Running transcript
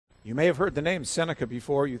You may have heard the name Seneca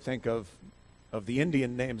before. You think of the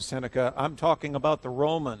Indian name Seneca. I'm talking about the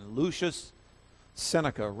Roman, Lucius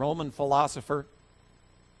Seneca, Roman philosopher.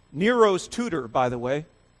 Nero's tutor, by the way.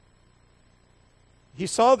 He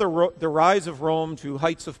saw the rise of Rome to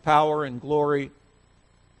heights of power and glory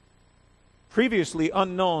previously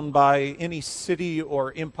unknown by any city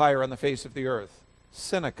or empire on the face of the earth.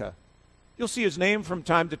 Seneca. You'll see his name from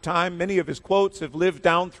time to time. Many of his quotes have lived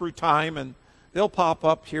down through time, and they'll pop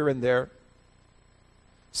up here and there.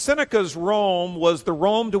 Seneca's Rome was the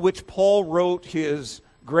Rome to which Paul wrote his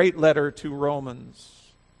great letter to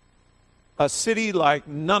Romans. A city like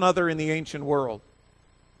none other in the ancient world.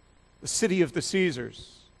 The city of the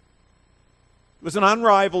Caesars. It was an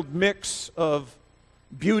unrivaled mix of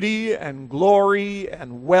beauty and glory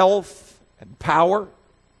and wealth and power.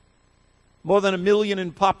 More than 1 million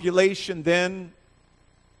in population then,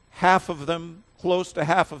 half of them, close to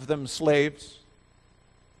half of them, slaves.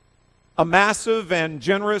 A massive and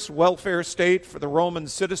generous welfare state for the Roman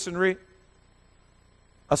citizenry.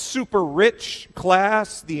 A super rich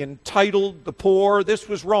class, the entitled, the poor. This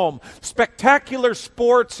was Rome. Spectacular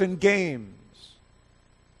sports and games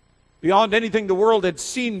beyond anything the world had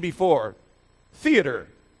seen before. Theater,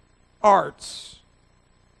 arts.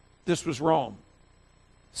 This was Rome.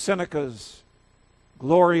 Seneca's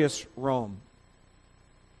glorious Rome.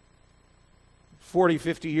 40,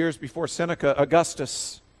 50 years before Seneca,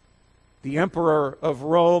 Augustus, the emperor of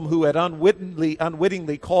Rome, who had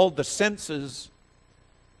unwittingly called the census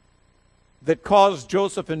that caused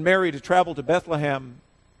Joseph and Mary to travel to Bethlehem,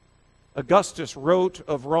 Augustus wrote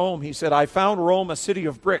of Rome, he said, "I found Rome a city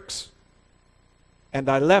of bricks, and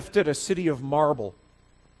I left it a city of marble."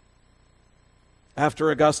 After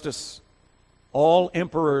Augustus, all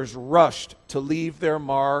emperors rushed to leave their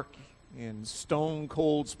mark in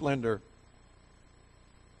stone-cold splendor.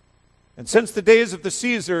 And since the days of the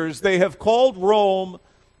Caesars, they have called Rome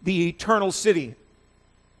the eternal city,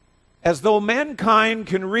 as though mankind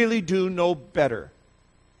can really do no better.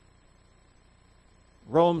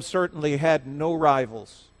 Rome certainly had no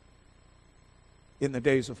rivals in the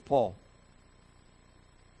days of Paul.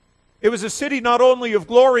 It was a city not only of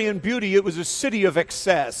glory and beauty, it was a city of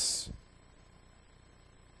excess.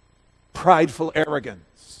 Prideful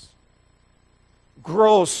arrogance.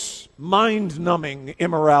 Gross, mind-numbing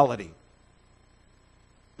immorality.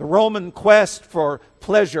 The Roman quest for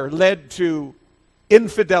pleasure led to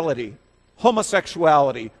infidelity,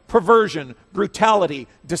 homosexuality, perversion, brutality,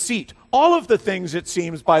 deceit. All of the things, it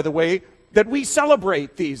seems, by the way, that we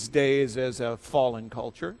celebrate these days as a fallen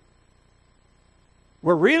culture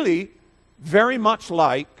were really very much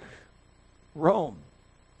like Rome.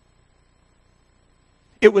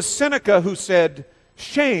 It was Seneca who said,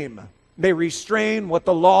 "Shame may restrain what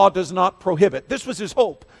the law does not prohibit." This was his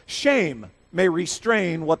hope. Shame may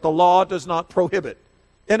restrain what the law does not prohibit.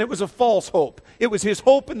 And it was a false hope. It was his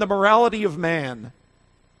hope in the morality of man.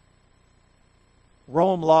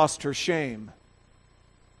 Rome lost her shame,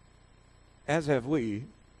 as have we.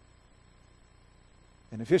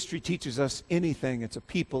 And if history teaches us anything, it's a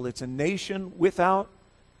people, it's a nation without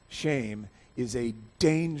shame is a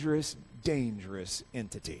dangerous, dangerous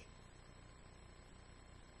entity.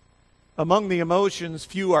 Among the emotions,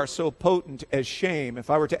 few are so potent as shame. If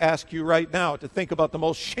I were to ask you right now to think about the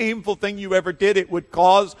most shameful thing you ever did, it would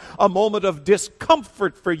cause a moment of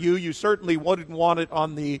discomfort for you. You certainly wouldn't want it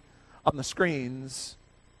on the screens.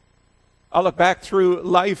 I look back through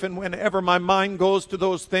life, and whenever my mind goes to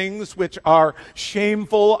those things which are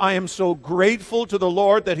shameful, I am so grateful to the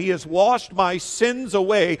Lord that He has washed my sins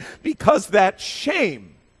away, because that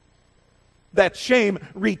shame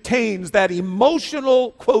retains that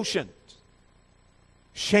emotional quotient.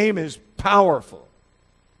 Shame is powerful.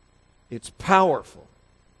 It's powerful.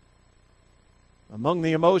 Among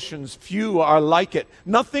the emotions, few are like it.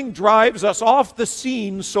 Nothing drives us off the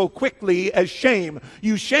scene so quickly as shame.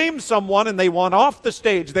 You shame someone and they want off the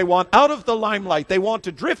stage. They want out of the limelight. They want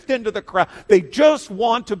to drift into the crowd. They just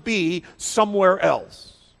want to be somewhere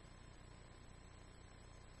else.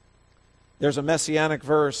 There's a messianic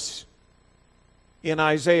verse in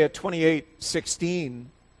Isaiah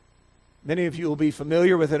 28:16. Many of you will be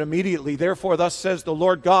familiar with it immediately. "Therefore, thus says the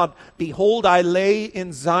Lord God, Behold, I lay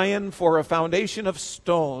in Zion for a foundation of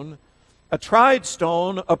stone, a tried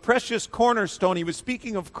stone, a precious cornerstone." He was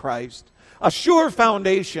speaking of Christ. A sure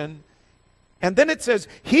foundation. And then it says,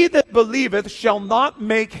 "He that believeth shall not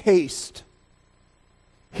make haste."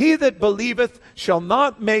 He that believeth shall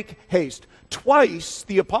not make haste. Twice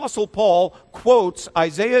the Apostle Paul quotes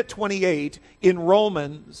Isaiah 28 in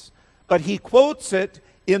Romans, but he quotes it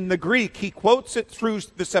in the Greek. He quotes it through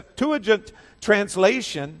the Septuagint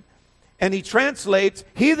translation, And he translates,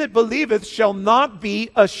 he that believeth shall not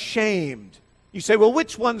be ashamed. You say, well,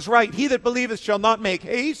 which one's right? He that believeth shall not make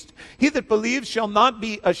haste. He that believes shall not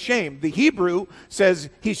be ashamed. The Hebrew says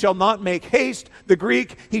he shall not make haste. The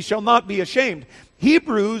Greek, he shall not be ashamed.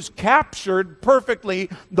 Hebrews captured perfectly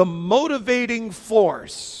the motivating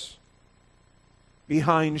force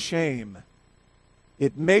behind shame.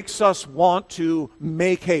 It makes us want to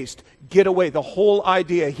make haste, get away. The whole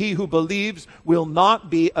idea, he who believes will not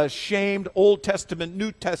be ashamed. Old Testament,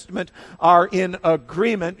 New Testament are in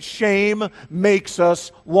agreement. Shame makes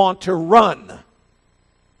us want to run.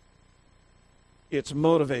 It's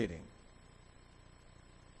motivating.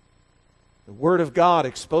 The Word of God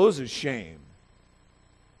exposes shame.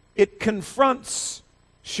 It confronts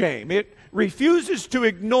shame. It refuses to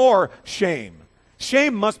ignore shame.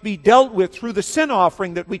 Shame must be dealt with through the sin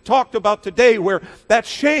offering that we talked about today, where that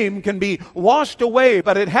shame can be washed away,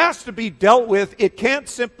 but it has to be dealt with. It can't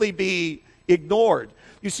simply be ignored.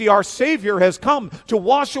 You see, our Savior has come to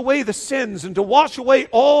wash away the sins and to wash away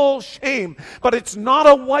all shame, but it's not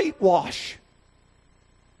a whitewash.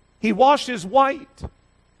 He washes white.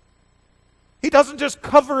 He doesn't just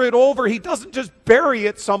cover it over. He doesn't just bury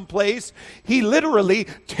it someplace. He literally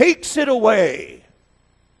takes it away.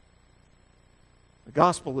 The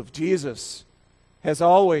gospel of Jesus has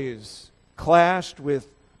always clashed with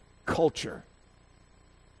culture,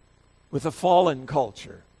 with a fallen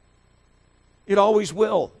culture. It always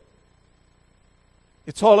will.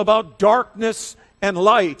 It's all about darkness and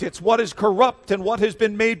light. It's what is corrupt and what has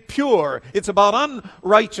been made pure. It's about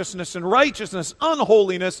unrighteousness and righteousness,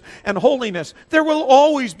 unholiness and holiness. There will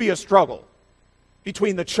always be a struggle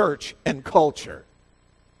between the church and culture.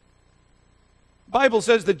 The Bible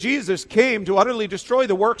says that Jesus came to utterly destroy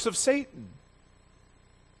the works of Satan.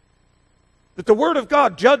 That the Word of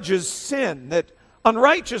God judges sin, that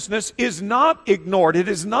unrighteousness is not ignored, it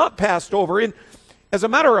is not passed over. As a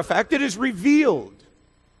matter of fact, it is revealed.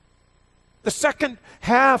 The second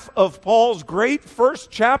half of Paul's great first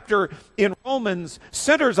chapter in Romans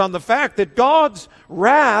centers on the fact that God's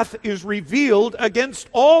wrath is revealed against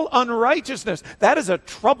all unrighteousness. That is a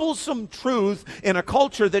troublesome truth in a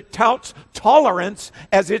culture that touts tolerance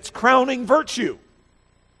as its crowning virtue.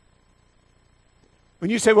 When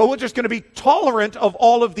you say, well, we're just going to be tolerant of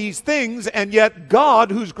all of these things, and yet God,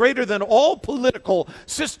 who's greater than all political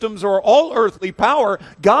systems or all earthly power,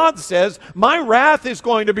 God says, my wrath is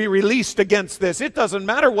going to be released against this. It doesn't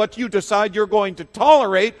matter what you decide you're going to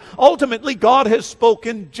tolerate. Ultimately, God has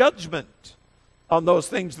spoken judgment on those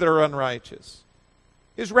things that are unrighteous.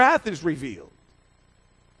 His wrath is revealed.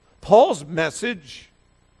 Paul's message,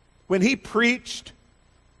 when he preached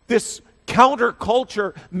this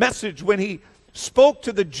counterculture message, when he spoke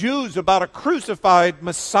to the Jews about a crucified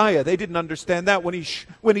Messiah. They didn't understand that. When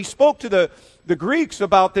he spoke to the Greeks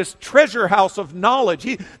about this treasure house of knowledge,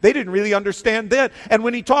 they didn't really understand that. And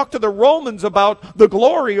when he talked to the Romans about the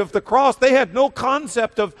glory of the cross, they had no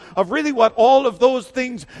concept of really what all of those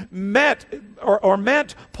things meant or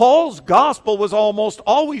meant. Paul's gospel was almost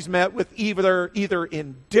always met with either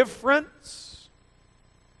indifference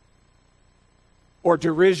or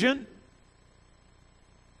derision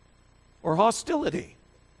or hostility.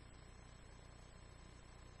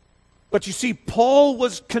 But you see, Paul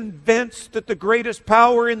was convinced that the greatest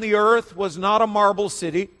power in the earth was not a marble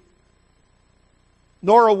city,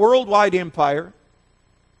 nor a worldwide empire,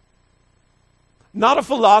 not a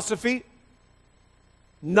philosophy,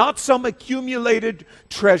 not some accumulated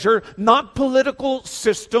treasure, not political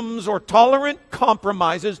systems or tolerant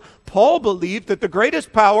compromises. Paul believed that the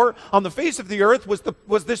greatest power on the face of the earth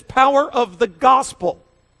was this power of the gospel.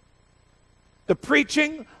 The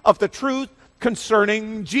preaching of the truth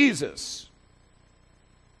concerning Jesus.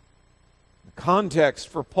 The context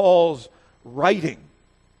for Paul's writing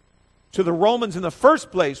to the Romans in the first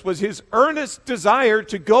place was his earnest desire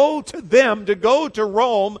to go to them, to go to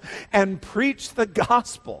Rome and preach the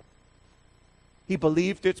gospel. He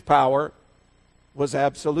believed its power was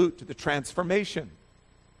absolute to the transformation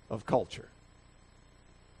of culture.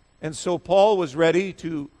 And so Paul was ready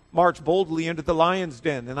to march boldly into the lion's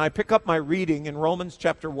den. And I pick up my reading in Romans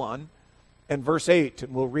chapter 1 and verse 8,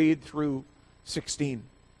 and we'll read through 16.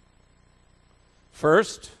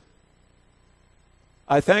 First,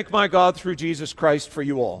 I thank my God through Jesus Christ for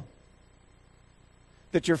you all,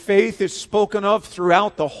 that your faith is spoken of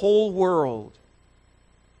throughout the whole world.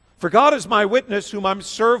 For God is my witness, whom I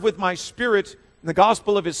serve with my spirit in the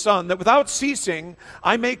gospel of his Son, that without ceasing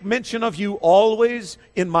I make mention of you always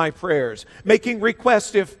in my prayers, making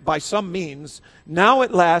request if by some means now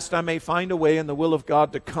at last I may find a way in the will of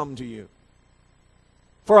God to come to you.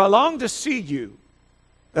 For I long to see you,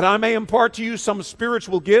 that I may impart to you some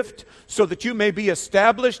spiritual gift, so that you may be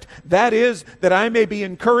established. That is, that I may be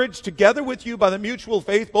encouraged together with you by the mutual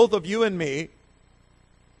faith, both of you and me.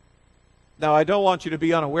 Now, I don't want you to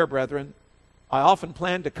be unaware, brethren. I often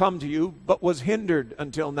planned to come to you, but was hindered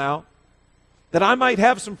until now, that I might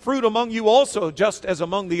have some fruit among you also, just as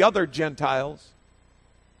among the other Gentiles.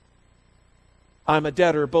 I'm a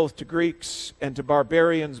debtor both to Greeks and to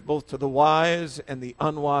barbarians, both to the wise and the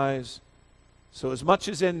unwise. So as much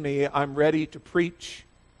as in me, I'm ready to preach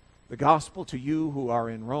the gospel to you who are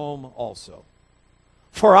in Rome also.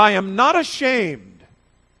 For I am not ashamed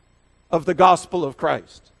of the gospel of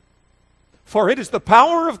Christ. For it is the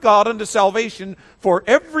power of God unto salvation for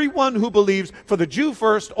everyone who believes, for the Jew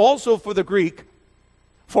first, also for the Greek.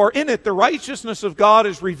 For in it the righteousness of God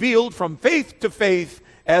is revealed from faith to faith,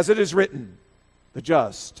 as it is written, the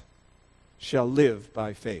just shall live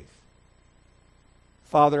by faith.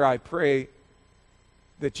 Father, I pray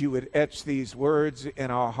that you would etch these words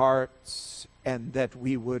in our hearts, and that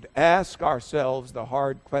we would ask ourselves the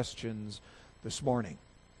hard questions this morning.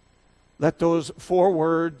 Let those 4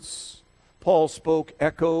 words Paul spoke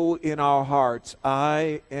echo in our hearts.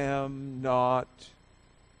 I am not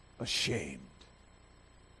ashamed.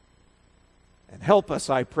 And help us,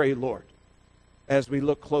 I pray, Lord, as we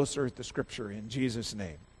look closer at the Scripture, in Jesus'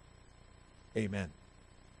 name. Amen.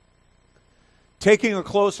 Taking a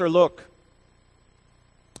closer look,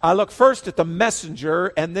 I look first at the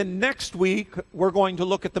messenger, and then next week we're going to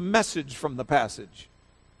look at the message from the passage.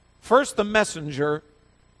 First the messenger,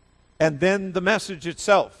 and then the message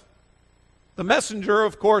itself. The messenger,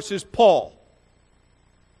 of course, is Paul.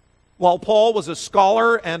 While Paul was a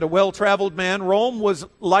scholar and a well-traveled man, Rome was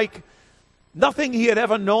like nothing he had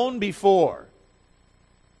ever known before.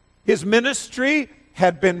 His ministry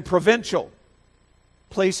had been provincial.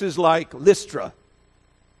 Places like Lystra,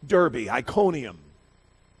 Derbe, Iconium.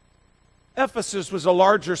 Ephesus was a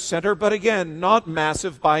larger center, but again, not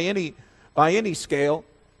massive by any scale.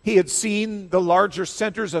 He had seen the larger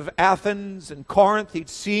centers of Athens and Corinth. He'd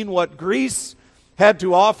seen what Greece had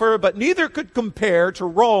to offer, but neither could compare to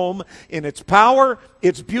Rome in its power,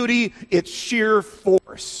 its beauty, its sheer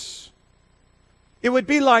force. It would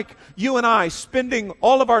be like you and I spending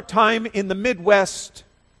all of our time in the Midwest,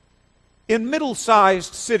 in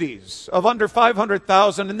middle-sized cities of under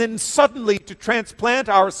 500,000, and then suddenly to transplant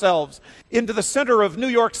ourselves into the center of New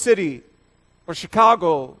York City or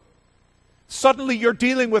Chicago. Suddenly you're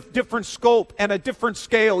dealing with different scope and a different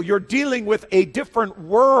scale. You're dealing with a different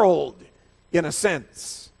world, in a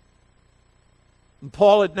sense. And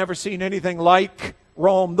Paul had never seen anything like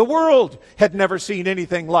Rome. The world had never seen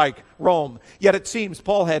anything like Rome. Yet it seems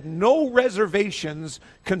Paul had no reservations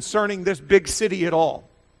concerning this big city at all.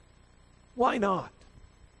 Why not?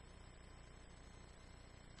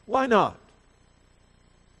 Why not?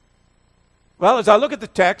 Well, as I look at the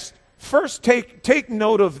text, first take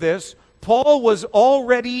note of this. Paul was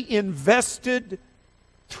already invested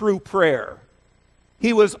through prayer.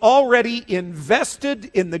 He was already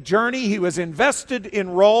invested in the journey. He was invested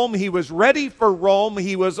in Rome. He was ready for Rome.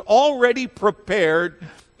 He was already prepared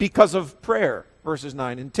because of prayer. Verses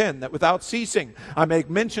 9 and 10, that without ceasing I make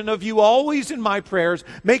mention of you always in my prayers,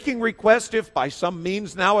 making request if by some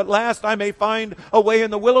means now at last I may find a way in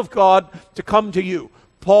the will of God to come to you.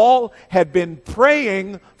 Paul had been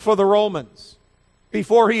praying for the Romans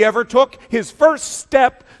before he ever took his first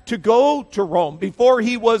step to go to Rome. Before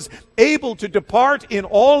he was able to depart in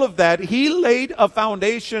all of that, he laid a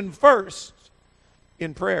foundation first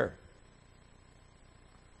in prayer.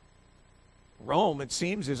 Rome, it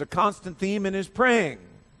seems, is a constant theme in his praying.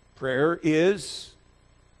 Prayer is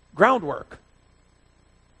groundwork.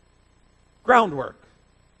 Groundwork.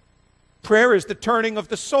 Prayer is the turning of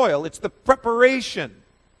the soil. It's the preparation.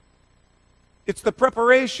 It's the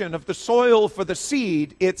preparation of the soil for the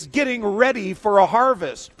seed. It's getting ready for a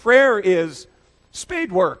harvest. Prayer is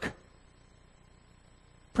spade work.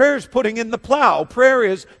 Prayer is putting in the plow. Prayer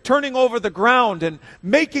is turning over the ground and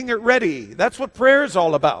making it ready. That's what prayer is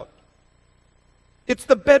all about. It's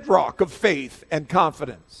the bedrock of faith and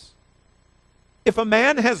confidence. If a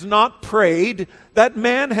man has not prayed, that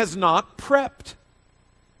man has not prepped.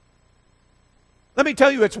 Let me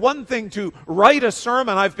tell you, it's one thing to write a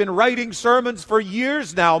sermon. I've been writing sermons for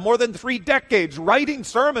years now, more than 3 decades. Writing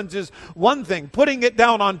sermons is one thing. Putting it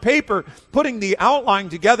down on paper, putting the outline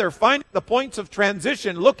together, finding the points of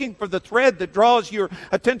transition, looking for the thread that draws your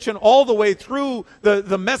attention all the way through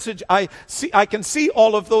the message. I can see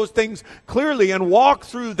all of those things clearly and walk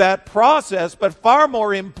through that process, but far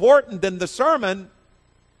more important than the sermon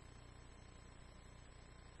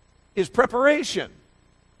is preparation.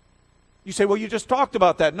 You say, well, you just talked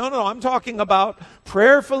about that. No, I'm talking about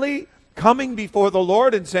prayerfully coming before the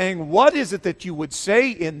Lord and saying, what is it that you would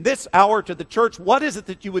say in this hour to the church? What is it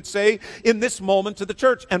that you would say in this moment to the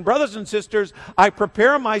church? And brothers and sisters, I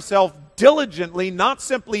prepare myself diligently, not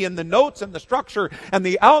simply in the notes and the structure and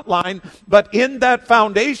the outline, but in that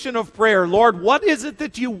foundation of prayer. Lord, what is it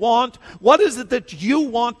that you want? What is it that you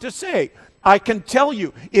want to say? I can tell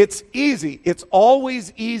you, it's easy. It's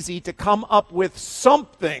always easy to come up with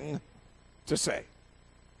something to say.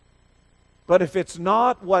 But if it's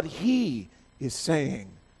not what he is saying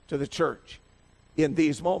to the church in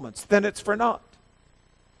these moments, then it's for naught.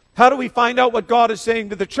 How do we find out what God is saying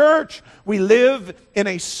to the church? We live in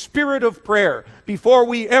a spirit of prayer. Before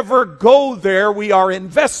we ever go there, we are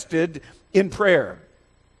invested in prayer.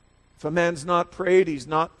 If a man's not prayed, he's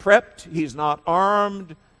not prepped, he's not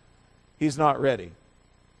armed, he's not ready.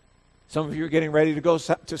 Some of you are getting ready to go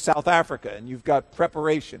to South Africa, and you've got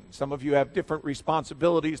preparation. Some of you have different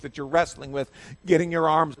responsibilities that you're wrestling with, getting your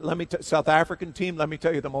arms. South African team, let me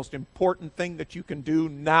tell you, the most important thing that you can do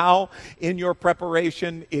now in your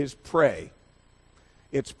preparation is pray.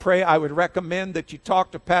 It's pray. I would recommend that you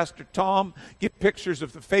talk to Pastor Tom, get pictures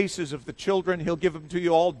of the faces of the children. He'll give them to you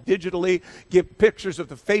all digitally. Get pictures of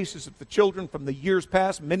the faces of the children from the years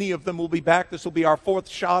past. Many of them will be back. This will be our fourth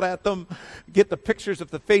shot at them. Get the pictures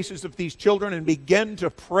of the faces of these children and begin to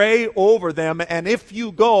pray over them. And if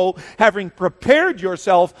you go, having prepared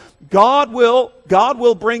yourself, God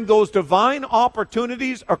will bring those divine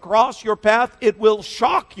opportunities across your path. It will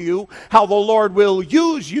shock you how the Lord will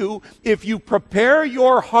use you if you prepare your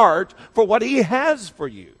heart for what he has for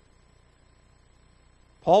you.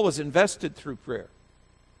 Paul was invested through prayer.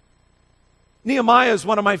 Nehemiah is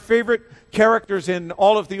one of my favorite characters in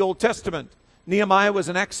all of the Old Testament. Nehemiah was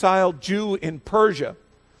an exiled Jew in Persia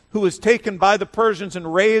who was taken by the Persians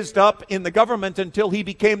and raised up in the government until he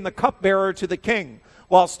became the cupbearer to the king.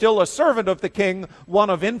 While still a servant of the king, one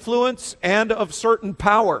of influence and of certain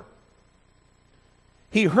power.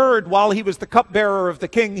 He heard, while he was the cupbearer of the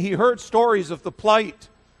king, he heard stories of the plight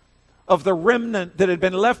of the remnant that had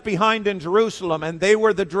been left behind in Jerusalem, and they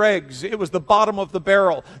were the dregs. It was the bottom of the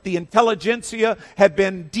barrel. The intelligentsia had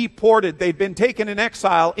been deported. They'd been taken in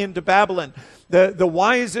exile into Babylon. The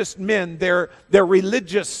wisest men, their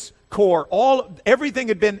religious core, everything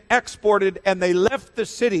had been exported, and they left the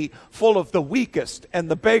city full of the weakest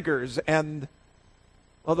and the beggars and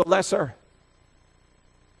the lesser.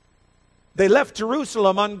 They left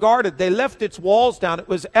Jerusalem unguarded. They left its walls down. It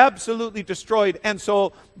was absolutely destroyed. And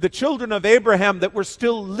so the children of Abraham that were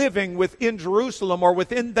still living within Jerusalem or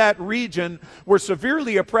within that region were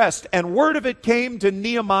severely oppressed. And word of it came to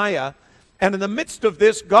Nehemiah. And in the midst of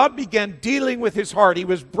this, God began dealing with his heart. He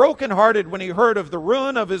was brokenhearted when he heard of the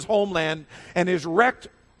ruin of his homeland and his wrecked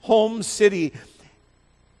home city.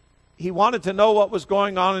 He wanted to know what was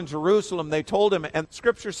going on in Jerusalem. They told him, and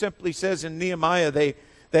Scripture simply says in Nehemiah,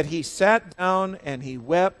 that he sat down and he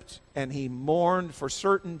wept and he mourned for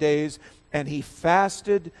certain days and he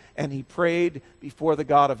fasted and he prayed before the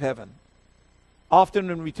God of heaven. Often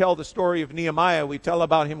when we tell the story of Nehemiah, we tell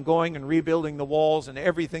about him going and rebuilding the walls and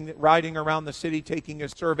everything, riding around the city, taking a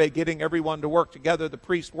survey, getting everyone to work together, the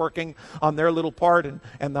priest working on their little part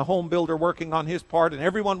and the home builder working on his part, and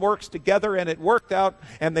everyone works together, and it worked out,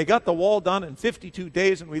 and they got the wall done in 52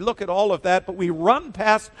 days, and we look at all of that, but we run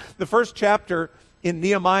past the first chapter in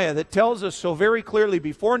Nehemiah that tells us so very clearly,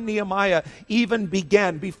 before Nehemiah even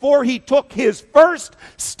began, before he took his first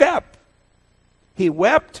step, he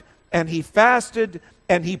wept and he fasted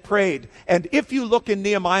and he prayed. And if you look in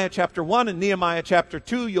Nehemiah chapter 1 and Nehemiah chapter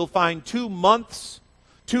 2, you'll find 2 months.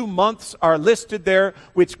 2 months are listed there,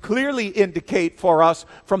 which clearly indicate for us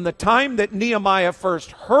from the time that Nehemiah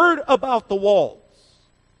first heard about the walls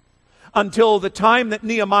until the time that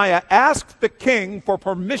Nehemiah asked the king for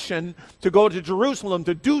permission to go to Jerusalem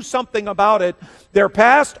to do something about it, there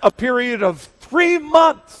passed a period of 3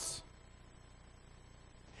 months.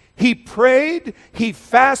 He prayed, he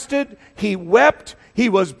fasted, he wept, he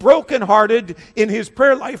was brokenhearted in his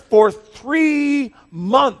prayer life for 3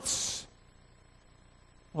 months.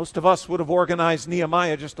 Most of us would have organized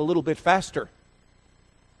Nehemiah just a little bit faster.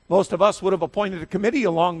 Most of us would have appointed a committee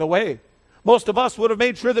along the way. Most of us would have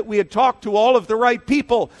made sure that we had talked to all of the right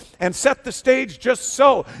people and set the stage just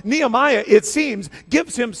so. Nehemiah, it seems,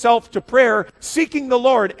 gives himself to prayer, seeking the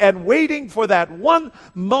Lord and waiting for that one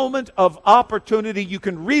moment of opportunity. You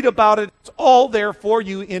can read about it. It's all there for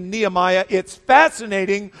you in Nehemiah. It's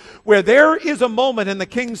fascinating where there is a moment and the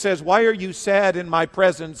king says, "Why are you sad in my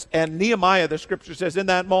presence?" And Nehemiah, the scripture says, in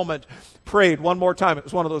that moment, prayed one more time. It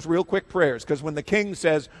was one of those real quick prayers, because when the king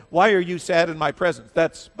says, "Why are you sad in my presence?"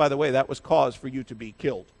 That's, by the way, that was cause for you to be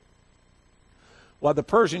killed. While the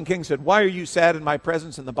Persian king said, "Why are you sad in my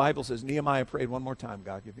presence?" And the Bible says, Nehemiah prayed one more time,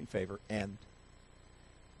 "God, give me favor." And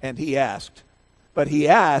he asked. But he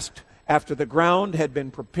asked after the ground had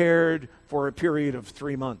been prepared for a period of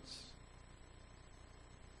 3 months.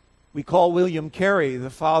 We call William Carey the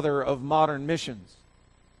father of modern missions.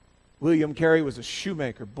 William Carey was a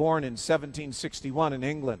shoemaker born in 1761 in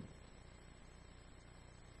England.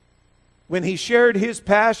 When he shared his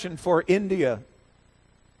passion for India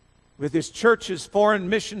with his church's foreign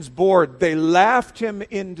missions board, they laughed him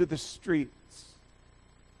into the streets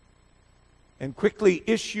and quickly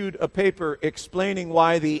issued a paper explaining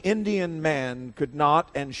why the Indian man could not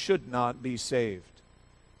and should not be saved.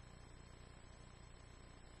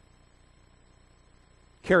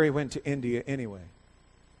 Carey went to India anyway.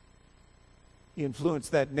 He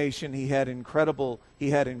influenced that nation. He had incredible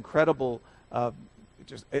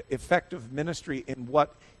just effective ministry in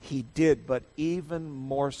what he did. But even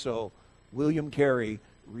more so, William Carey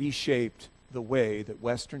reshaped the way that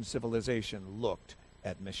Western civilization looked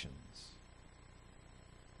at missions.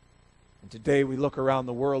 And today we look around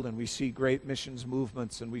the world and we see great missions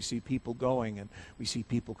movements and we see people going and we see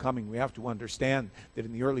people coming. We have to understand that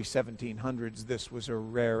in the early 1700s this was a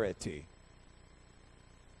rarity.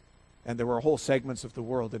 And there were whole segments of the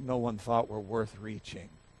world that no one thought were worth reaching.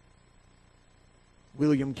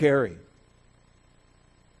 William Carey.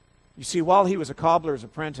 You see, while he was a cobbler's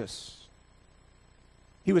apprentice,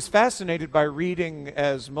 he was fascinated by reading,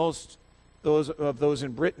 as most those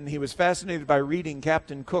in Britain, he was fascinated by reading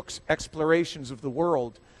Captain Cook's explorations of the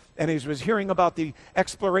world. And he was hearing about the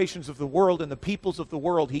explorations of the world and the peoples of the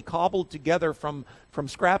world. He cobbled together from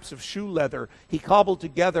scraps of shoe leather, he cobbled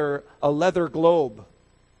together a leather globe.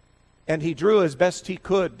 And he drew as best he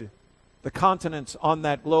could the continents on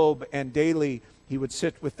that globe, and daily he would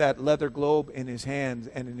sit with that leather globe in his hands,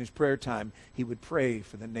 and in his prayer time he would pray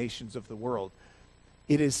for the nations of the world.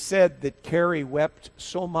 It is said that Carey wept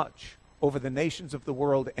so much over the nations of the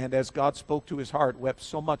world, and as God spoke to his heart, wept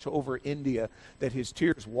so much over India that his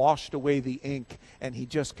tears washed away the ink, and he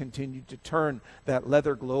just continued to turn that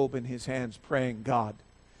leather globe in his hands, praying, God,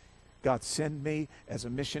 send me as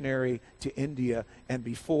a missionary to India. And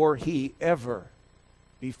before he ever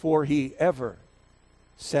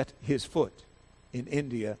set his foot in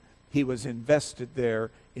India, he was invested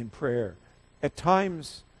there in prayer. At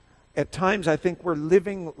times I think we're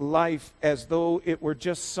living life as though it were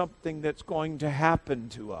just something that's going to happen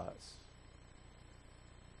to us,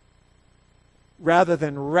 rather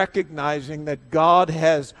than recognizing that God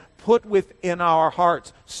has put within our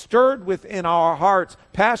hearts, stirred within our hearts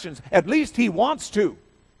passions. At least he wants to.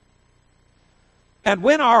 And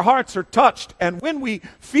when our hearts are touched and when we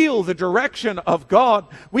feel the direction of God,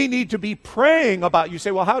 we need to be praying about. You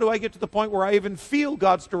say, well, how do I get to the point where I even feel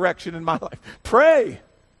God's direction in my life? Pray.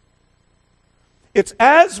 It's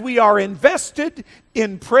as we are invested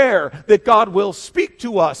in prayer that God will speak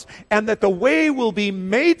to us, and that the way will be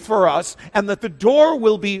made for us, and that the door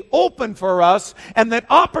will be open for us, and that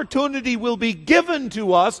opportunity will be given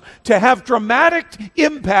to us to have dramatic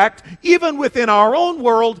impact even within our own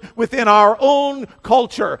world, within our own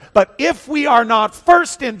culture. But if we are not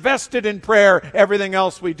first invested in prayer, everything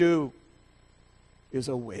else we do is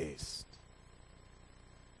a waste.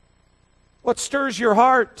 What stirs your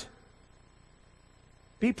heart?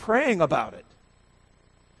 Be praying about it.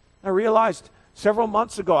 I realized several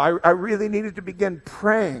months ago I really needed to begin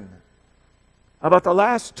praying about the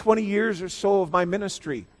last 20 years or so of my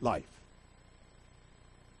ministry life.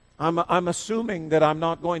 I'm assuming that I'm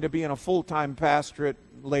not going to be in a full-time pastorate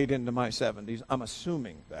late into my 70s. I'm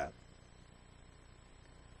assuming that.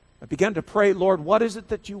 I began to pray, Lord, what is it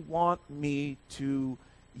that you want me to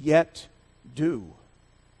yet do?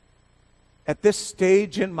 At this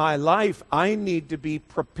stage in my life, I need to be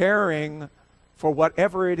preparing for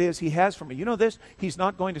whatever it is he has for me. You know this? He's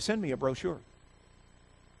not going to send me a brochure.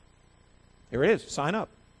 Here it is. Sign up.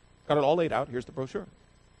 Got it all laid out. Here's the brochure.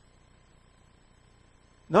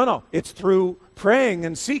 No. It's through praying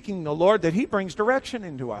and seeking the Lord that he brings direction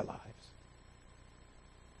into our lives.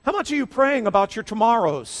 How much are you praying about your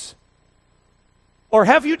tomorrows? Or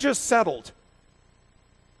have you just settled?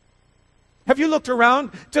 Have you looked around,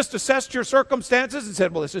 just assessed your circumstances and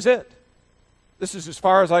said, well, this is it. This is as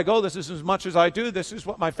far as I go. This is as much as I do. This is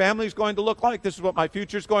what my family is going to look like. This is what my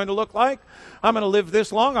future is going to look like. I'm going to live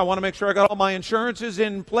this long. I want to make sure I got all my insurances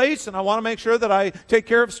in place, and I want to make sure that I take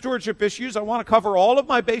care of stewardship issues. I want to cover all of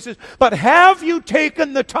my bases. But have you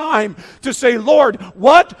taken the time to say, Lord,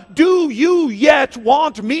 what do you yet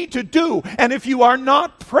want me to do? And if you are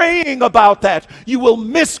not praying about that, you will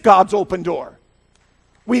miss God's open door.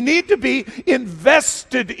 We need to be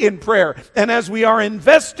invested in prayer. And as we are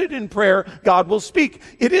invested in prayer, God will speak.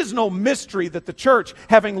 It is no mystery that the church,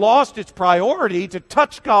 having lost its priority to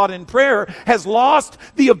touch God in prayer, has lost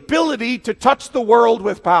the ability to touch the world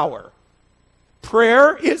with power.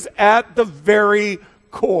 Prayer is at the very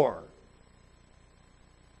core.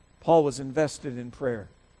 Paul was invested in prayer.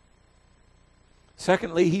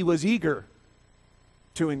 Secondly, he was eager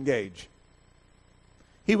to engage.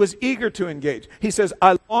 He was eager to engage. He says,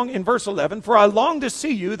 I long, in verse 11, for I long to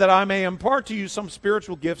see you that I may impart to you some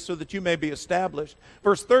spiritual gifts so that you may be established.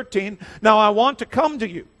 Verse 13, now I want to come to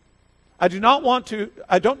you. I don't want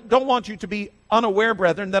you to be unaware,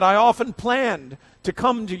 brethren, that I often planned to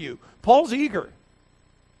come to you. Paul's eager.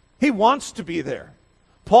 He wants to be there.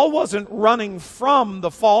 Paul wasn't running from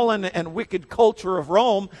the fallen and wicked culture of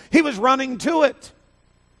Rome. He was running to it,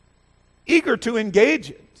 eager to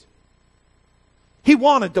engage it. He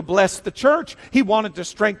wanted to bless the church. He wanted to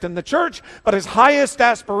strengthen the church. But his highest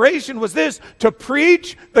aspiration was this, to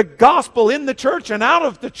preach the gospel in the church and out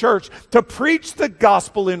of the church, to preach the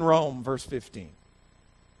gospel in Rome, verse 15.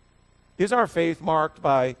 Is our faith marked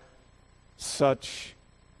by such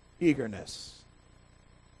eagerness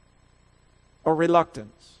or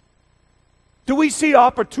reluctance? Do we see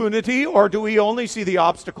opportunity or do we only see the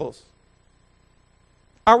obstacles?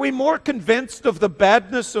 Are we more convinced of the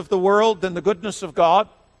badness of the world than the goodness of God?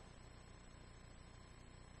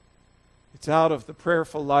 It's out of the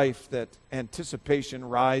prayerful life that anticipation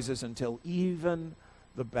rises until even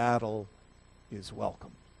the battle is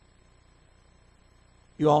welcome.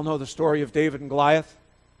 You all know the story of David and Goliath.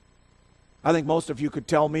 I think most of you could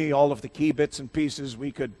tell me all of the key bits and pieces.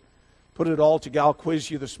 We could put it all together. I'll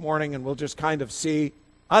quiz you this morning and we'll just kind of see.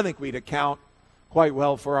 I think we'd account quite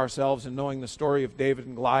well for ourselves in knowing the story of David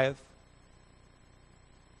and Goliath.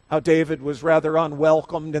 How David was rather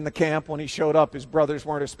unwelcomed in the camp when he showed up. His brothers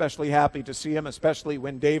weren't especially happy to see him, especially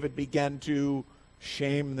when David began to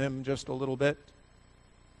shame them just a little bit.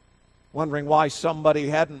 Wondering why somebody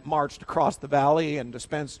hadn't marched across the valley and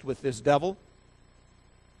dispensed with this devil.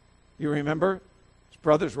 You remember? His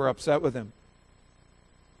brothers were upset with him.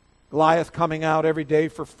 Goliath coming out every day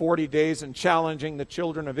for 40 days and challenging the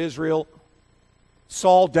children of Israel.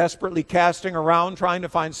 Saul desperately casting around, trying to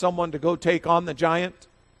find someone to go take on the giant.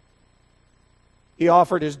 He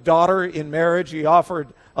offered his daughter in marriage. He offered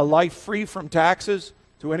a life free from taxes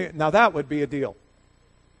to any. Now that would be a deal.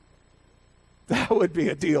 That would be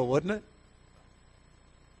a deal, wouldn't it?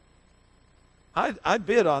 I'd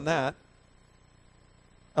bid on that.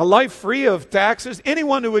 A life free of taxes.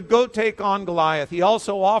 Anyone who would go take on Goliath. He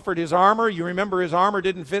also offered his armor. You remember his armor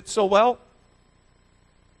didn't fit so well?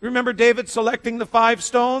 Remember David selecting the 5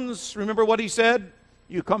 stones? Remember what he said?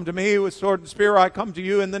 You come to me with sword and spear, I come to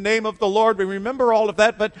you in the name of the Lord. We remember all of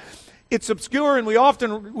that, but it's obscure and we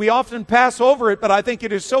often pass over it, but I think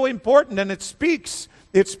it is so important and it speaks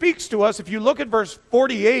to us. If you look at verse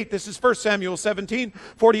 48, this is 1 Samuel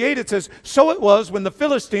 17:48, it says, so it was when the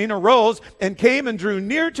Philistine arose and came and drew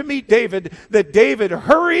near to meet David, that David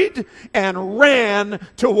hurried and ran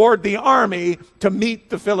toward the army to meet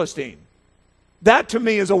the Philistine. That to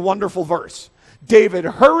me is a wonderful verse. David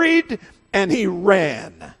hurried and he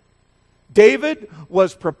ran. David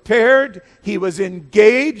was prepared, he was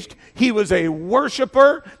engaged, he was a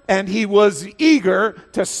worshiper, and he was eager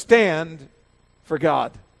to stand for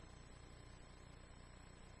God.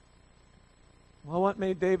 Well, what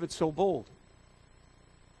made David so bold?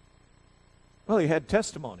 Well, he had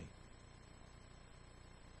testimony.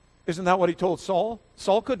 Isn't that what he told Saul?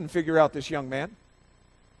 Saul couldn't figure out this young man.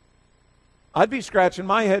 I'd be scratching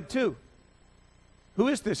my head too. Who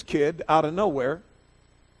is this kid out of nowhere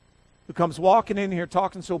who comes walking in here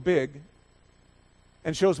talking so big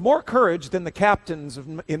and shows more courage than the captains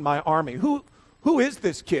in my army? Who is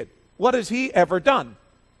this kid? What has he ever done?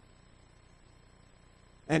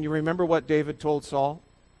 And you remember what David told Saul?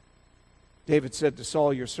 David said to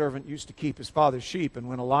Saul, your servant used to keep his father's sheep, and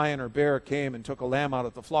when a lion or bear came and took a lamb out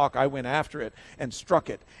of the flock, I went after it and struck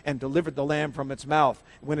it and delivered the lamb from its mouth.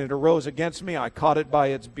 When it arose against me, I caught it by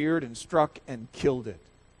its beard and struck and killed it.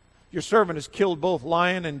 Your servant has killed both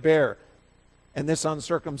lion and bear. And this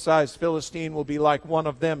uncircumcised Philistine will be like one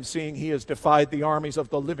of them, seeing he has defied the armies of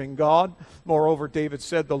the living God. Moreover, David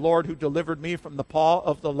said, the Lord who delivered me from the paw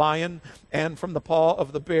of the lion and from the paw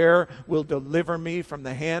of the bear will deliver me from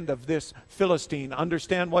the hand of this Philistine.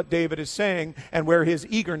 Understand what David is saying and where his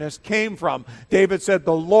eagerness came from. David said,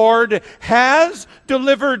 the Lord has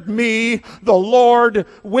delivered me. The Lord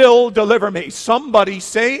will deliver me. Somebody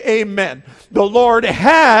say amen. The Lord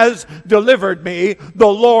has delivered me. The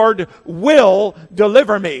Lord will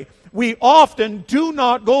deliver me. we often do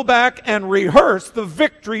not go back and rehearse the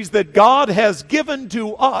victories that God has given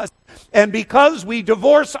to us. And because we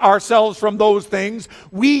divorce ourselves from those things,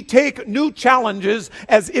 we take new challenges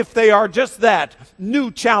as if they are just that,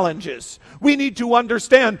 new challenges. We need to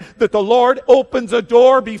understand that the Lord opens a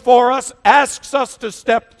door before us, asks us to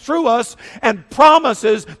step through us, and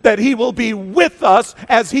promises that He will be with us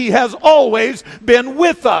as He has always been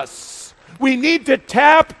with us. We need to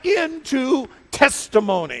tap into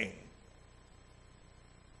testimony.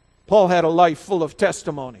 Paul had a life full of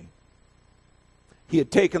testimony. He had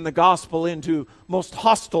taken the gospel into most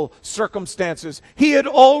hostile circumstances. He had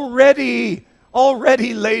already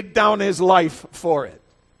laid down his life for it.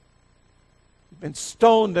 He'd been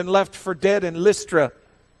stoned and left for dead in Lystra,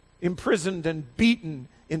 imprisoned and beaten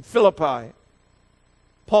in Philippi.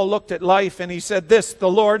 Paul looked at life and he said this, "The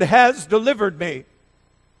Lord has delivered me.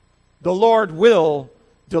 The Lord will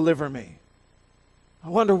deliver me." I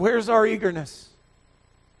wonder, where's our eagerness?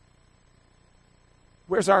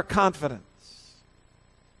 Where's our confidence?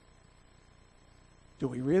 Do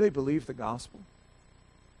we really believe the gospel?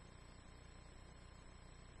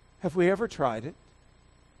 Have we ever tried it?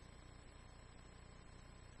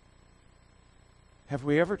 Have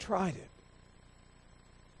we ever tried it?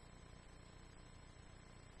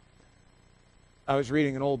 I was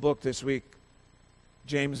reading an old book this week,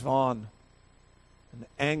 James Vaughan, an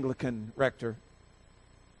Anglican rector,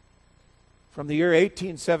 from the year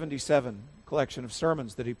 1877, a collection of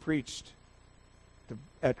sermons that he preached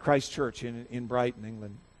at Christ Church in Brighton,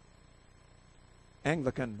 England.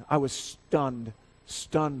 Anglican. I was stunned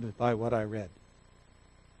by what I read.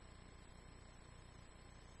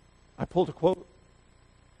 I pulled a quote.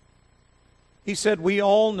 He said, "We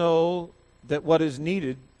all know that what is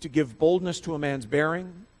needed to give boldness to a man's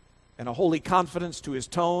bearing, and a holy confidence to his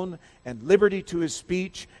tone, and liberty to his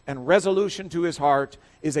speech, and resolution to his heart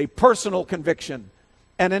is a personal conviction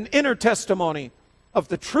and an inner testimony of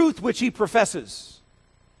the truth which he professes."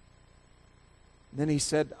 And then he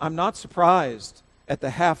said, "I'm not surprised at the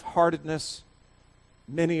half-heartedness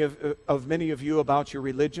many of you about your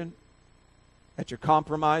religion, at your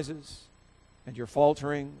compromises, and your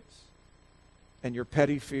falterings, and your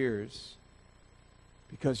petty fears,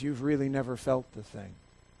 because you've really never felt the thing."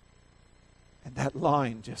 And that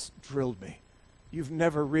line just drilled me. You've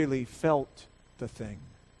never really felt the thing.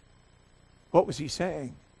 What was he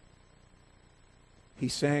saying?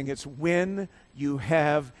 He's saying it's when you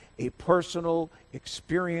have a personal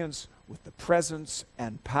experience with the presence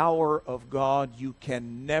and power of God, you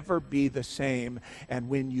can never be the same. And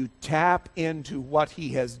when you tap into what He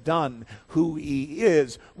has done, who He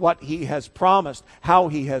is, what He has promised, how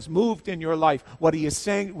He has moved in your life, what He is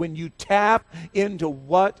saying, when you tap into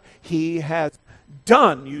what He has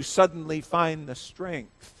done, you suddenly find the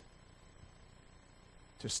strength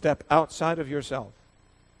to step outside of yourself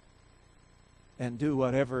and do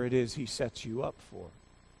whatever it is He sets you up for.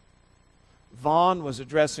 Vaughan was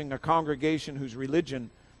addressing a congregation whose religion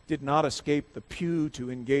did not escape the pew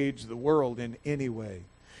to engage the world in any way.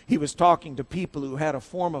 He was talking to people who had a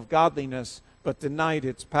form of godliness but denied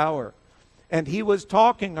its power. And he was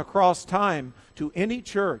talking across time to any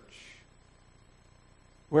church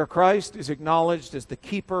where Christ is acknowledged as the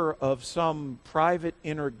keeper of some private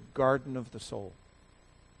inner garden of the soul,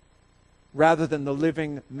 rather than the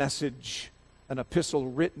living message, an epistle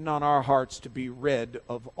written on our hearts to be read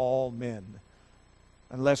of all men.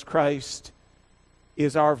 Unless Christ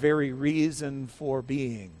is our very reason for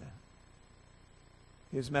being,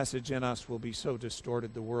 His message in us will be so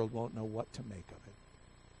distorted the world won't know what to make of it.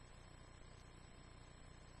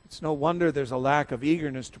 It's no wonder there's a lack of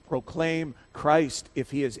eagerness to proclaim Christ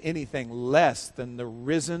if He is anything less than the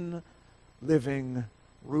risen, living,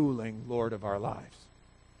 ruling Lord of our lives.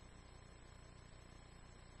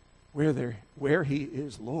 Where He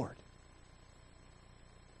is Lord,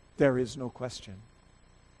 there is no question.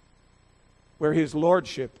 Where His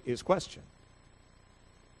lordship is questioned,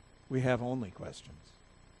 we have only questions.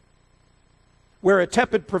 Where a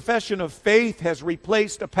tepid profession of faith has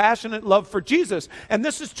replaced a passionate love for Jesus, and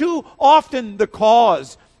this is too often the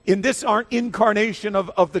cause in this incarnation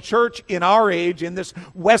of the church in our age, in this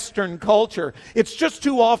Western culture. It's just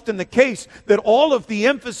too often the case that all of the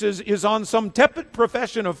emphasis is on some tepid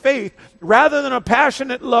profession of faith rather than a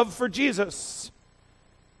passionate love for Jesus.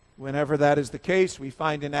 Whenever that is the case, we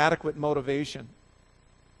find inadequate motivation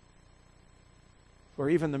for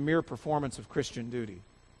even the mere performance of Christian duty.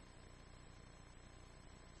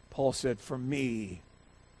 Paul said, "For me,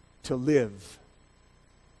 to live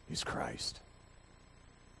is Christ."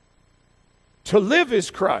 To live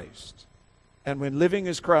is Christ. And when living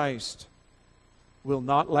is Christ, will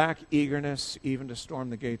not lack eagerness even to storm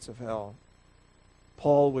the gates of hell.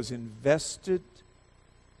 Paul was invested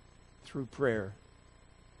through prayer.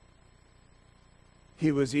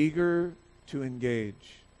 He was eager to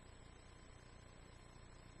engage.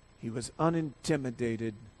 He was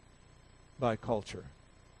unintimidated by culture.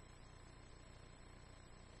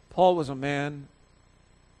 Paul was a man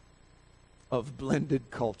of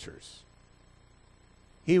blended cultures.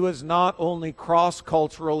 He was not only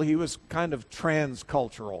cross-cultural, he was kind of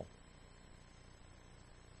trans-cultural.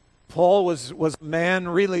 Paul was a man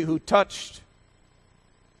really who touched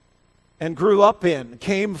and grew up in,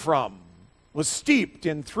 came from, was steeped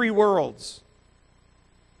in three worlds.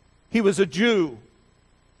 He was a Jew,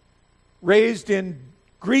 raised in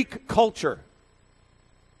Greek culture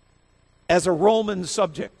as a Roman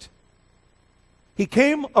subject. He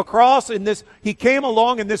came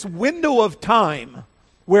along in this window of time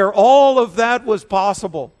where all of that was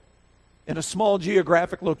possible in a small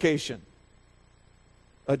geographic location.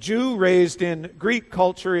 A Jew raised in Greek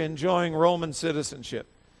culture enjoying Roman citizenship.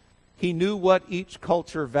 He knew what each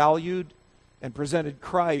culture valued and presented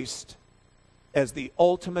Christ as the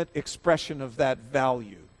ultimate expression of that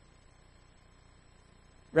value.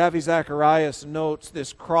 Ravi Zacharias notes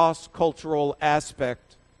this cross-cultural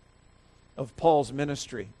aspect of Paul's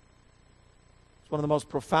ministry. It's one of the most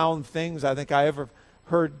profound things I think I ever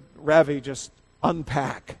heard Ravi just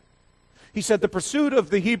unpack. He said the pursuit of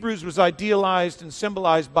the Hebrews was idealized and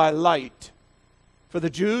symbolized by light. For the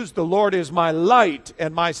Jews, the Lord is my light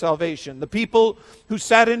and my salvation. The people who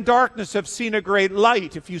sat in darkness have seen a great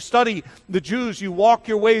light. If you study the Jews, you walk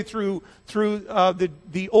your way through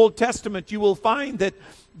the Old Testament, you will find that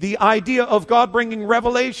the idea of God bringing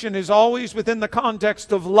revelation is always within the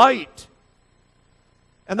context of light.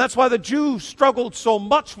 And that's why the Jews struggled so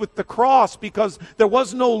much with the cross, because there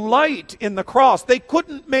was no light in the cross. They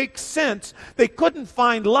couldn't make sense. They couldn't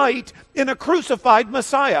find light in a crucified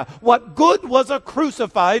Messiah. What good was a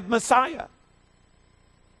crucified Messiah?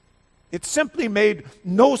 It simply made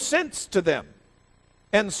no sense to them.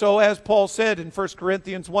 And so, as Paul said in 1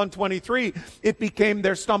 Corinthians 1:23, it became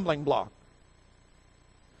their stumbling block.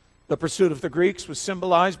 The pursuit of the Greeks was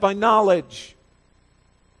symbolized by knowledge.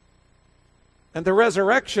 And the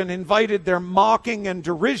resurrection invited their mocking and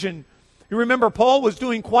derision. You remember, Paul was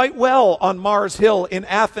doing quite well on Mars Hill in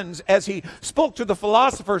Athens as he spoke to the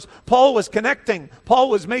philosophers. Paul was connecting. Paul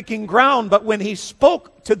was making ground. But when he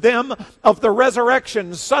spoke to them of the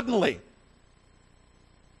resurrection, suddenly,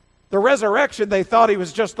 the resurrection, they thought he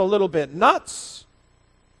was just a little bit nuts.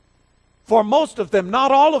 For most of them,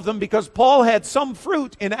 not all of them, because Paul had some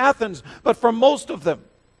fruit in Athens, but for most of them,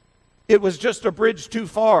 it was just a bridge too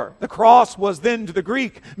far. The cross was then to the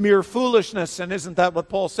Greek mere foolishness. And isn't that what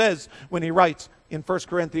Paul says when he writes in 1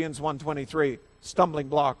 Corinthians 1:23? Stumbling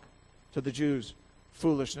block to the Jews,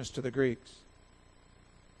 foolishness to the Greeks.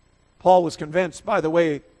 Paul was convinced, by the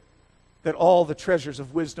way, that all the treasures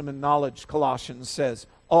of wisdom and knowledge, Colossians says,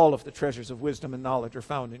 all of the treasures of wisdom and knowledge are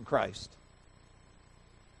found in Christ.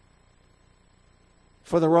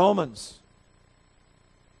 For the Romans,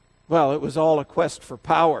 well, it was all a quest for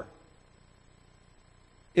power.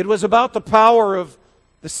 It was about the power of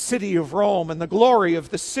the city of Rome and the glory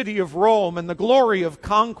of the city of Rome and the glory of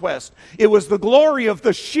conquest. It was the glory of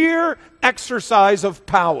the sheer exercise of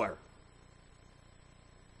power.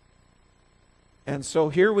 And so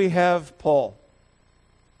here we have Paul,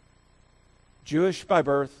 Jewish by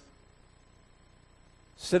birth,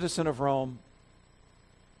 citizen of Rome,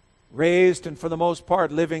 raised and for the most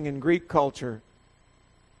part living in Greek culture.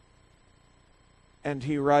 And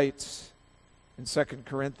he writes in 2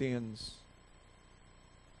 Corinthians,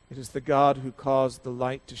 it is the God who caused the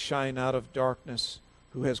light to shine out of darkness,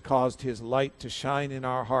 who has caused his light to shine in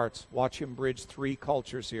our hearts. Watch him bridge three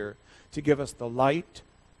cultures here to give us the light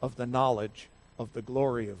of the knowledge of the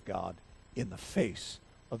glory of God in the face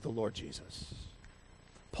of the Lord Jesus.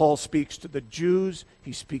 Paul speaks to the Jews,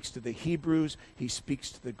 he speaks to the Hebrews, he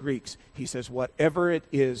speaks to the Greeks. He says, whatever it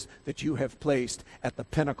is that you have placed at the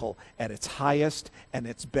pinnacle, at its highest and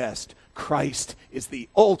its best, Christ is the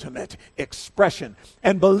ultimate expression.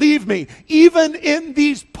 And believe me, even in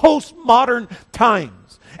these postmodern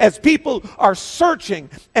times, as people are searching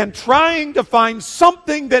and trying to find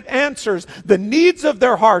something that answers the needs of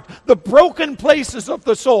their heart, the broken places of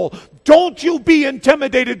the soul, don't you be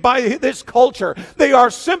intimidated by this culture. They are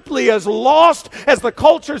simply as lost as the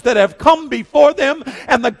cultures that have come before them,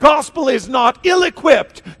 and the gospel is not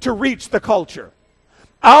ill-equipped to reach the culture.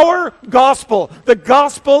 Our gospel, the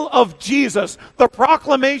gospel of Jesus, the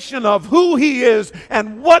proclamation of who he is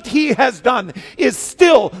and what he has done, is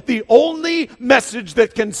still the only message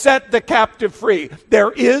that can set the captive free.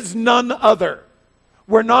 There is none other.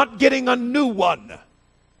 We're not getting a new one.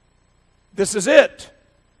 This is it.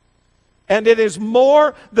 And it is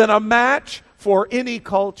more than a match for any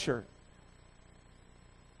culture.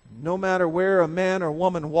 No matter where a man or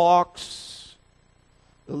woman walks,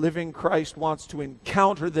 the living Christ wants to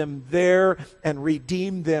encounter them there and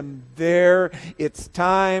redeem them there. It's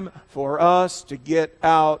time for us to get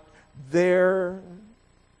out there.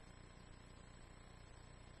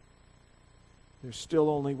 There's still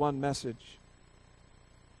only one message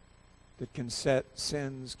that can set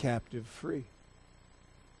sin's captive free.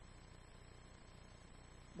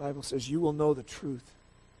 The Bible says, you will know the truth.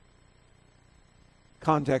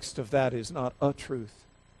 Context of that is not a truth.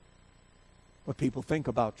 What people think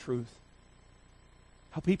about truth.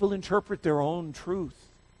 How people interpret their own truth.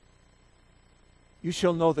 You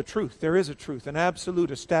shall know the truth. There is a truth, an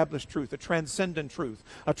absolute established truth, a transcendent truth,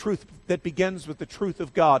 a truth that begins with the truth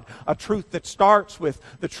of God, a truth that starts with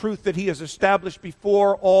the truth that He has established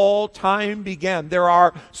before all time began. There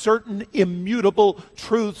are certain immutable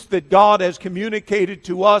truths that God has communicated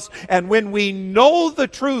to us, and when we know the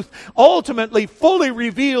truth, ultimately fully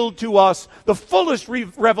revealed to us, the fullest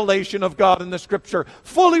revelation of God in the Scripture,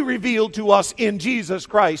 fully revealed to us in Jesus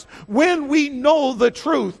Christ, when we know the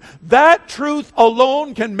truth, that truth alone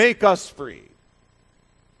can make us free.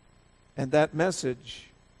 And that message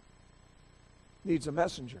needs a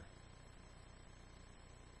messenger.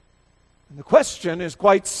 And the question is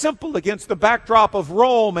quite simple against the backdrop of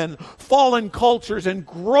Rome and fallen cultures and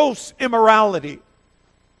gross immorality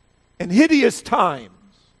and hideous times.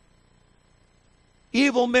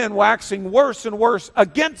 Evil men waxing worse and worse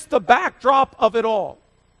against the backdrop of it all.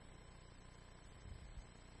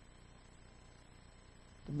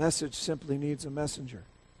 The message simply needs a messenger.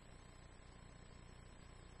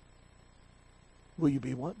 Will you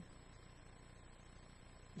be one?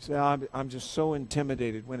 You say, I'm just so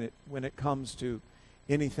intimidated when it comes to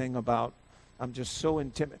anything about, I'm just so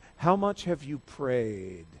intimidated. How much have you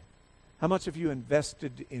prayed? How much have you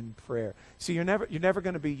invested in prayer? See, you're never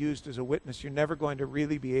going to be used as a witness. You're never going to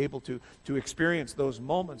really be able to experience those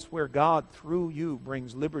moments where God, through you,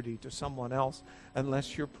 brings liberty to someone else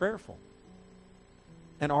unless you're prayerful.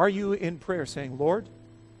 And are you in prayer saying, Lord,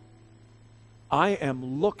 I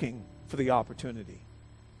am looking for the opportunity.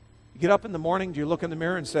 You get up in the morning, do you look in the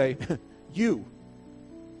mirror and say, you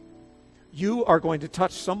are going to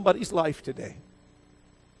touch somebody's life today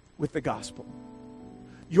with the gospel.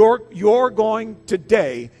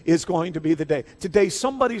 Today is going to be the day. Today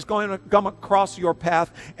somebody's going to come across your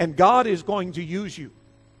path and God is going to use you.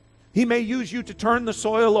 He may use you to turn the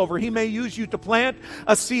soil over. He may use you to plant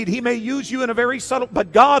a seed. He may use you in a very subtle,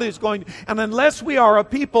 but God is going to, and unless we are a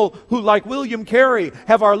people who, like William Carey,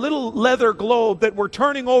 have our little leather globe that we're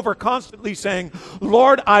turning over constantly saying,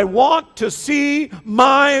 Lord, I want to see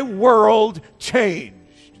my world changed.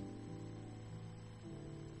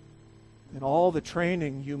 And all the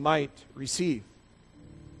training you might receive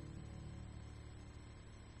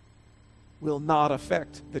will not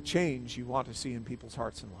affect the change you want to see in people's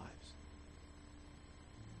hearts and lives.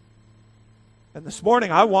 And this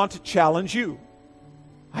morning, I want to challenge you.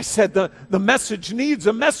 I said the message needs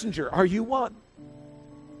a messenger. Are you one?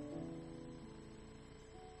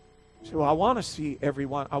 So I want to see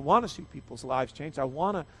everyone. I want to see people's lives change.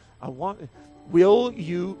 Will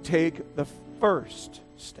you take the first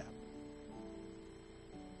step?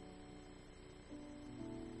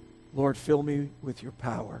 Lord, fill me with your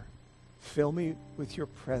power. Fill me with your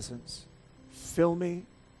presence. Fill me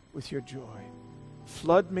with your joy.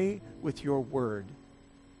 Flood me with your word.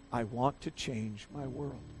 I want to change my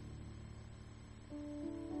world.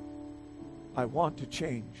 I want to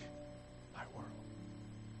change my world.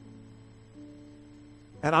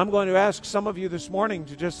 And I'm going to ask some of you this morning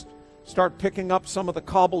to just start picking up some of the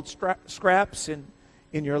cobbled scraps in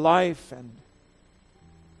your life and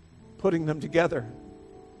putting them together.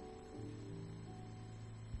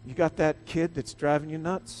 You got that kid that's driving you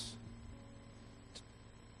nuts?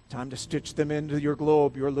 Time to stitch them into your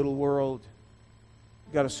globe, your little world.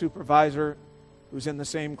 You got a supervisor who's in the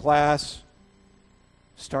same class.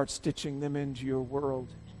 Start stitching them into your world.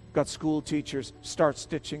 Got school teachers, start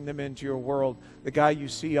stitching them into your world. The guy you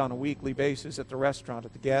see on a weekly basis at the restaurant,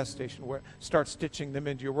 at the gas station, start stitching them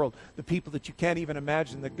into your world. The people that you can't even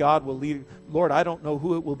imagine that God will lead. Lord, I don't know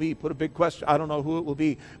who it will be. Put a big question. I don't know who it will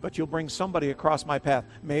be, but you'll bring somebody across my path.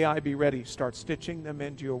 May I be ready. Start stitching them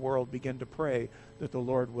into your world. Begin to pray that the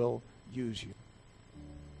Lord will use you.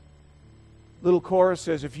 Little chorus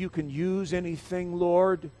says, if you can use anything,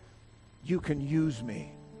 Lord, you can use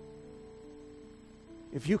me.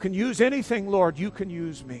 If you can use anything, Lord, you can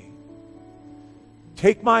use me.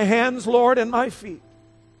 Take my hands, Lord, and my feet.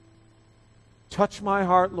 Touch my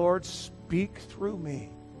heart, Lord. Speak through me.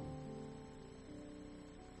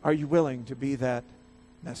 Are you willing to be that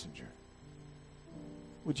messenger?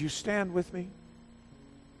 Would you stand with me?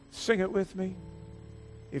 Sing it with me.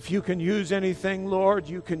 If you can use anything, Lord,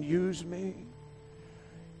 you can use me.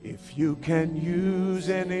 If you can use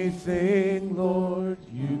anything, Lord,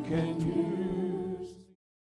 you can use